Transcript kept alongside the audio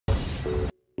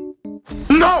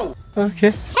No!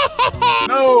 Okay.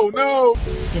 No!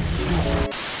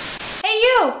 Hey,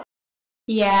 you!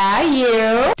 Yeah,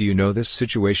 you! Do you know this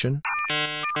situation?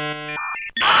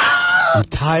 I'm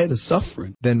tired of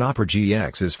suffering. Then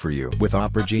Opera.exe is for you. With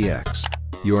Opera.exe,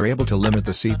 you are able to limit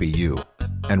the CPU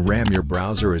and RAM your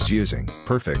browser is using.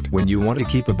 Perfect when you want to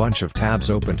keep a bunch of tabs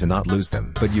open to not lose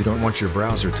them, but you don't want your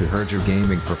browser to hurt your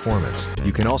gaming performance.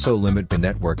 You can also limit the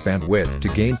network bandwidth to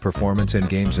gain performance in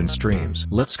games and streams.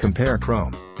 Let's compare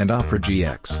Chrome and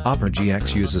Opera.exe.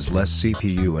 Opera.exe uses less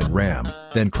CPU and RAM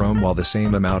than Chrome while the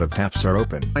same amount of tabs are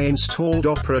open. I installed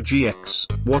Opera.exe.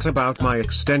 What about my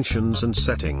extensions and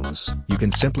settings? You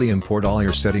can simply import all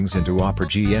your settings into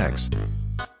Opera.exe.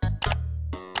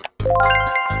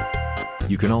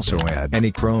 You can also add any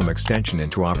Chrome extension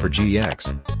into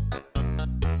Opera.exe.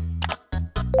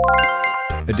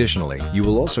 Additionally, you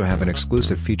will also have an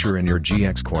exclusive feature in your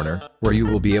GX corner, where you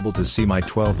will be able to see my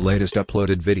 12 latest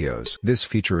uploaded videos. This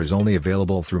feature is only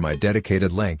available through my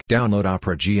dedicated link. Download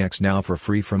Opera.exe now for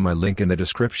free from my link in the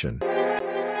description.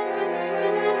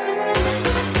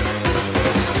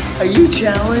 Are you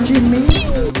challenging me?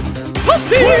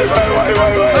 Wait.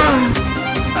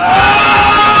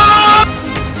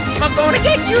 I'm gonna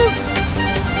get you!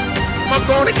 I'm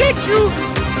gonna get you!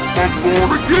 I'm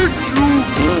gonna get you!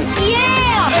 Yeah!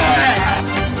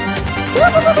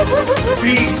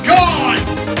 Be gone!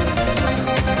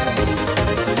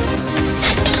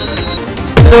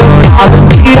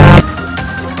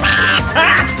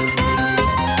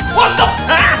 What the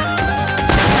fuck?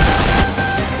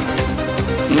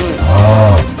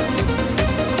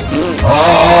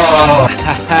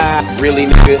 Really,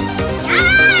 nigga?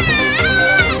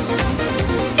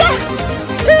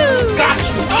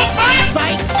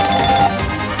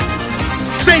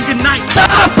 Say goodnight!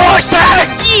 Stop pushing!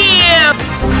 Yeah!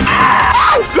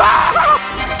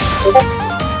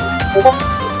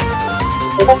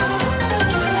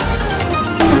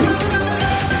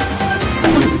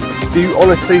 Do you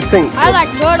honestly think? I like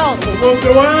turtles! Whoop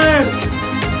your ass!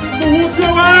 Whoop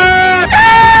your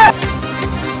ass!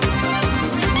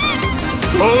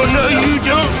 Oh no you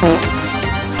don't!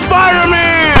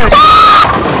 Spider-Man!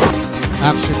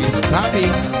 Action is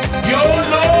coming.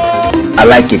 YOLO! I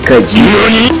like it, cause you.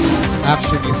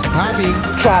 Action is coming.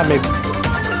 Try me.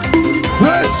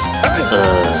 This is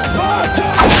Sparta!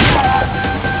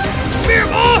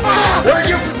 Where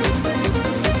you?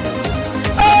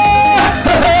 Oh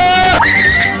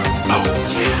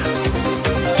yeah!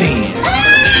 Damn!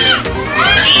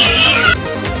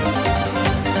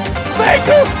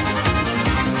 Veigar!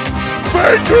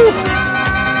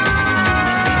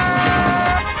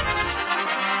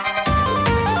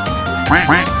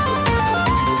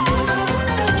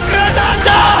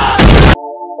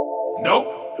 Nope.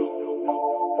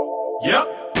 Yep.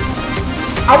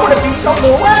 I wanna beat some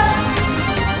little rats!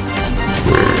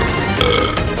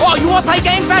 Oh, you wanna play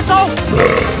game, fatso?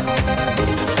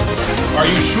 Are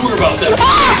you sure about that?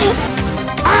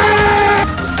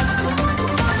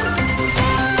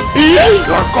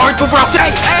 You're going to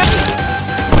forsake him!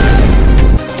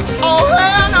 Oh,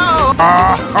 hell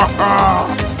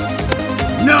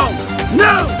no!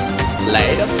 No!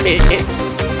 Later, bitch.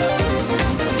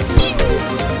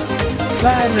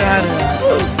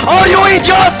 Oh, you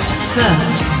idiot!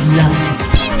 First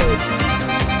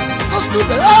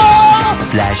blood.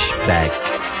 Flashback.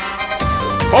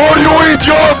 Oh, you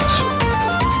idiot!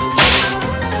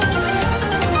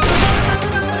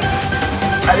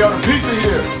 I got a pizza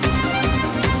here.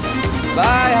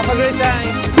 Bye, have a great time.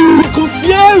 I'm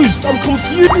confused! I'm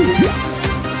confused!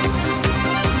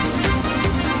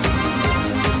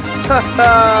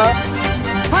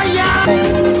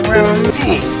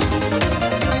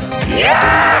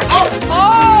 Yeah!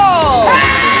 Oh!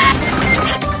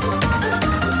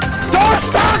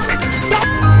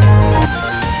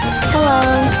 Hello.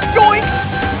 Yoink!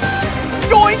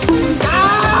 Yoink!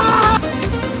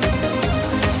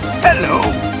 Hello!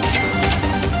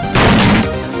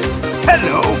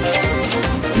 Hello!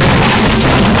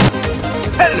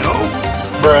 Hello!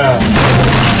 Bruh.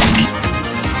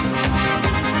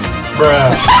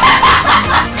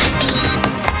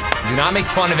 Do not make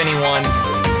fun of anyone.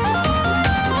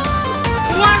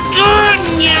 What's good,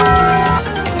 yeah?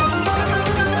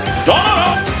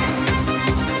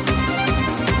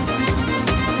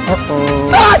 Uh-oh.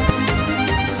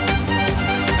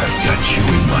 I've got you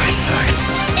in my sights.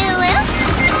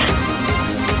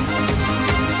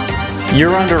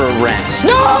 You're under arrest.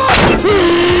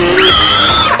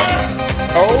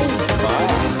 Oh,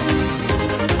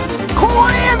 Call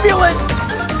an ambulance!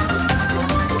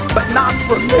 But not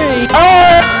for me.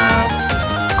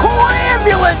 Call an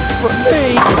ambulance for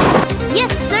me.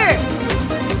 Yes, sir!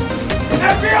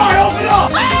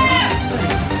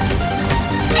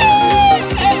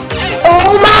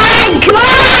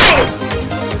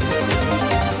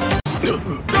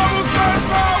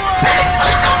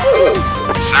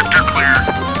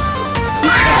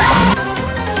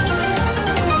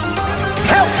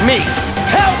 Help me!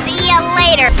 Help! See ya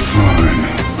later. Fine,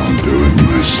 I'll do it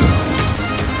myself.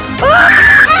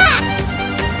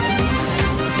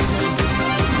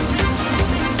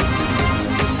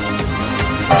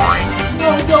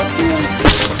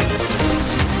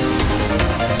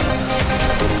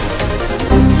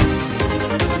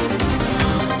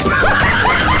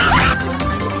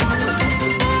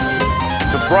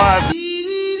 Surprise!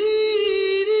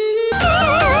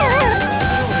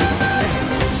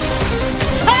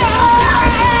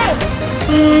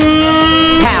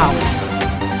 Pow!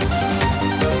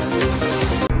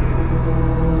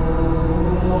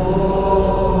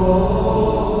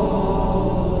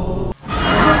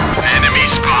 Enemy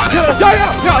spotted.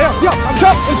 Yeah!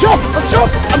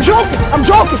 I'm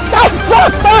joking! Stop!